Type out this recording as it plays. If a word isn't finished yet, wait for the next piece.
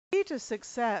Key to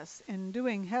success in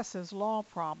doing Hess's law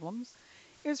problems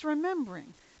is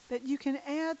remembering that you can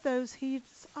add those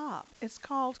heats up. It's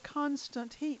called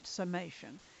constant heat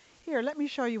summation. Here, let me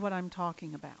show you what I'm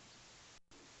talking about.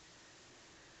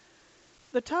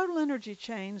 The total energy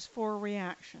change for a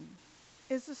reaction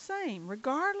is the same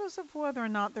regardless of whether or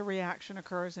not the reaction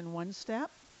occurs in one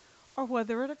step or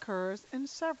whether it occurs in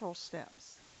several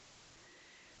steps.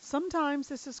 Sometimes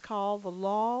this is called the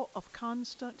law of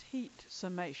constant heat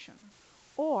summation,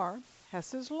 or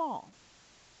Hess's law.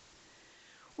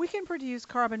 We can produce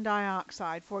carbon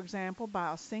dioxide, for example,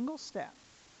 by a single step,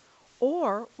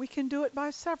 or we can do it by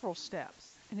several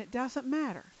steps, and it doesn't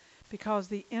matter because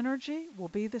the energy will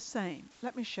be the same.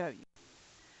 Let me show you.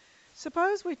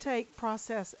 Suppose we take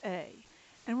process A,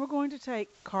 and we're going to take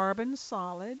carbon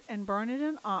solid and burn it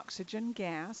in oxygen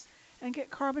gas and get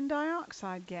carbon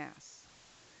dioxide gas.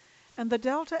 And the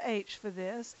delta H for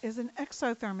this is an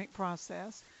exothermic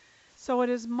process, so it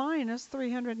is minus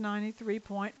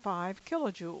 393.5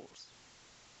 kilojoules.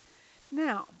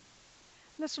 Now,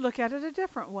 let's look at it a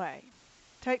different way.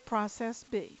 Take process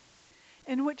B,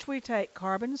 in which we take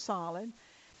carbon solid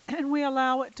and we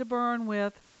allow it to burn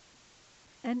with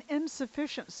an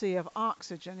insufficiency of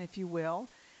oxygen, if you will,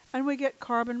 and we get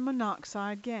carbon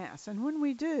monoxide gas. And when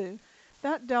we do,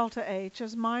 that delta H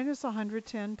is minus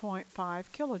 110.5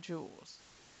 kilojoules.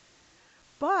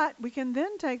 But we can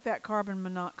then take that carbon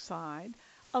monoxide,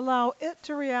 allow it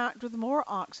to react with more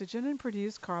oxygen and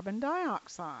produce carbon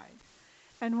dioxide.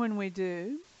 And when we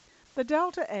do, the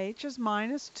delta H is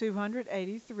minus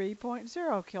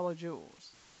 283.0 kilojoules.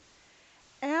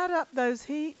 Add up those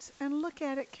heats and look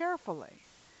at it carefully.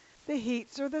 The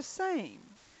heats are the same,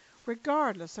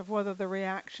 regardless of whether the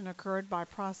reaction occurred by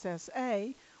process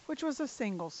A, which was a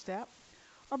single step,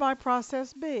 or by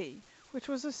process B, which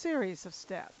was a series of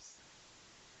steps.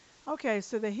 Okay,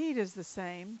 so the heat is the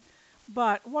same,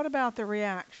 but what about the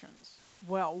reactions?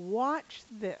 Well, watch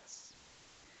this.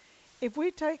 If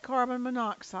we take carbon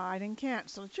monoxide and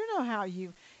cancel it, you know how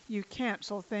you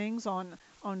cancel things on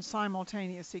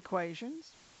simultaneous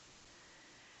equations,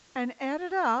 and add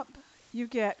it up, you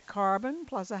get carbon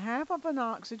plus a half of an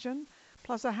oxygen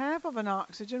plus a half of an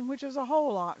oxygen, which is a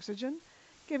whole oxygen,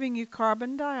 giving you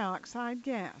carbon dioxide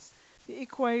gas. The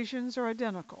equations are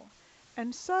identical.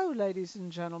 And so, ladies and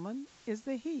gentlemen, is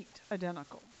the heat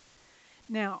identical.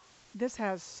 Now, this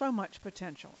has so much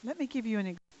potential. Let me give you an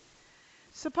example.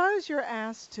 Suppose you're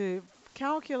asked to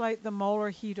calculate the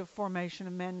molar heat of formation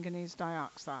of manganese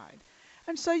dioxide.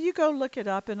 And so you go look it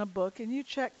up in a book and you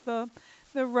check the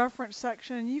reference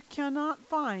section and you cannot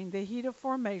find the heat of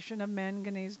formation of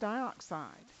manganese dioxide.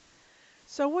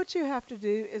 So what you have to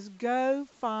do is go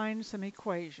find some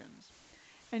equations.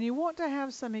 And you want to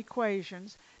have some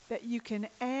equations that you can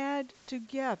add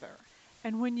together.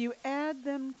 And when you add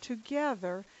them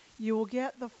together, you will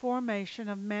get the formation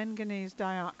of manganese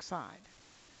dioxide.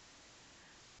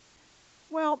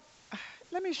 Well,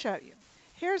 let me show you.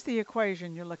 Here's the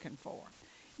equation you're looking for.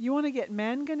 You want to get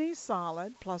manganese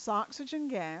solid plus oxygen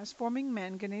gas forming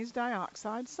manganese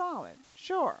dioxide solid.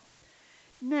 Sure.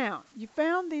 Now, you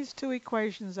found these two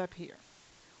equations up here.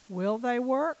 Will they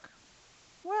work?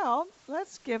 Well,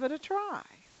 let's give it a try.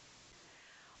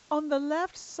 On the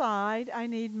left side, I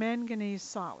need manganese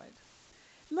solid.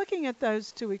 Looking at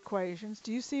those two equations,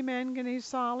 do you see manganese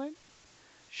solid?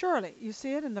 Surely, you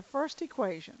see it in the first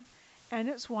equation, and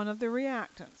it's one of the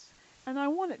reactants. And I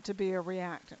want it to be a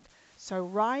reactant. So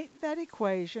write that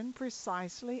equation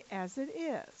precisely as it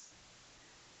is.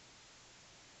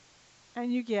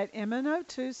 And you get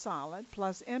MnO2 solid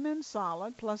plus Mn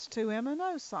solid plus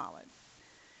 2MnO solid.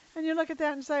 And you look at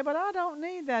that and say, but I don't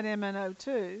need that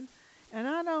MnO2, and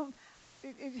I don't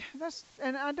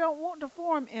want to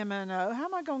form MnO. How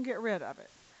am I going to get rid of it?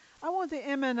 I want the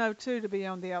MnO2 to be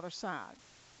on the other side.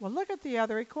 Well, look at the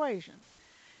other equation.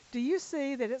 Do you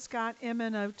see that it's got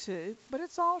MnO2, but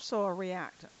it's also a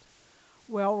reactant?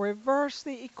 Well, reverse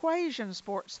the equation,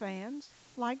 sports fans,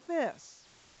 like this.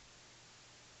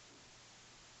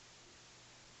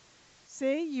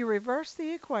 See, you reverse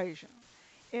the equation.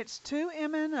 It's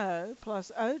 2MnO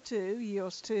plus O2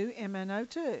 yields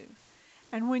 2MnO2.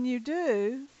 And when you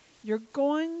do, you're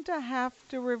going to have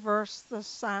to reverse the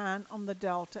sign on the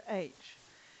delta H.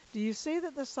 Do you see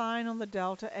that the sign on the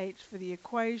delta H for the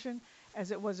equation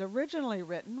as it was originally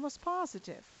written was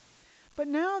positive? But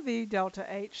now the delta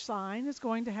H sign is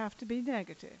going to have to be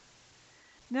negative.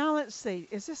 Now let's see,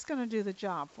 is this going to do the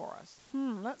job for us?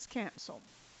 Let's cancel.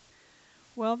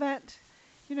 Well,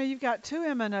 you've got two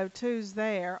MnO2s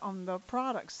there on the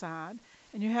product side,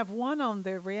 and you have one on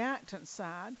the reactant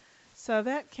side, so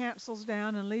that cancels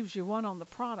down and leaves you one on the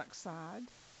product side.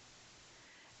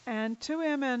 And two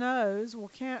MNOs will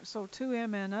cancel two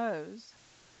MNOs.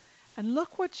 And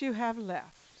look what you have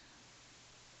left.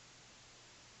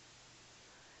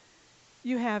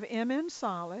 You have Mn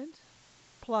solid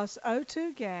plus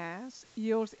O2 gas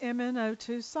yields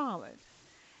MnO2 solid.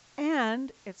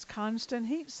 And it's constant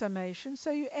heat summation,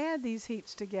 so you add these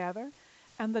heats together,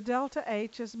 and the delta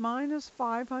H is minus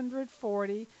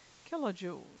 540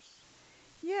 kilojoules.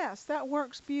 Yes, that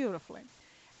works beautifully.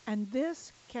 And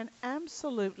this can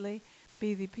absolutely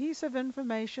be the piece of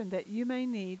information that you may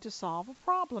need to solve a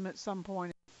problem at some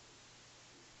point.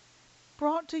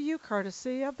 Brought to you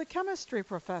courtesy of the chemistry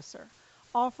professor,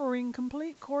 offering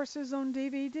complete courses on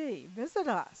DVD. Visit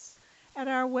us at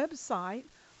our website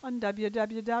on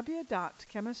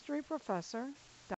www.chemistryprofessor.com.